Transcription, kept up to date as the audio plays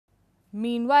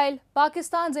Meanwhile,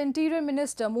 Pakistan's Interior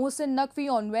Minister Mohsin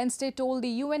Naqvi on Wednesday told the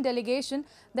UN delegation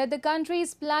that the country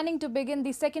is planning to begin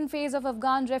the second phase of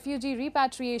Afghan refugee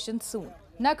repatriation soon.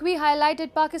 Naqvi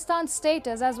highlighted Pakistan's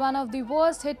status as one of the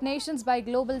worst hit nations by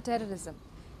global terrorism.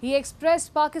 He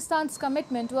expressed Pakistan's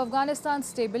commitment to Afghanistan's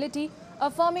stability,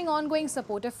 affirming ongoing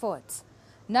support efforts.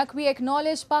 Naqvi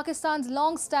acknowledged Pakistan's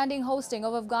long-standing hosting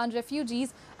of Afghan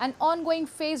refugees and ongoing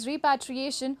phased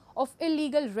repatriation of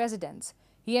illegal residents.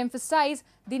 He emphasized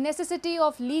the necessity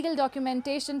of legal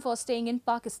documentation for staying in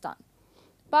Pakistan.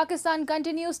 Pakistan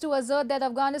continues to assert that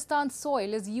Afghanistan's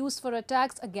soil is used for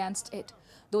attacks against it,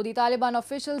 though the Taliban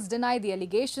officials deny the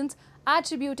allegations,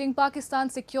 attributing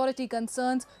Pakistan's security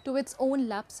concerns to its own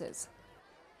lapses.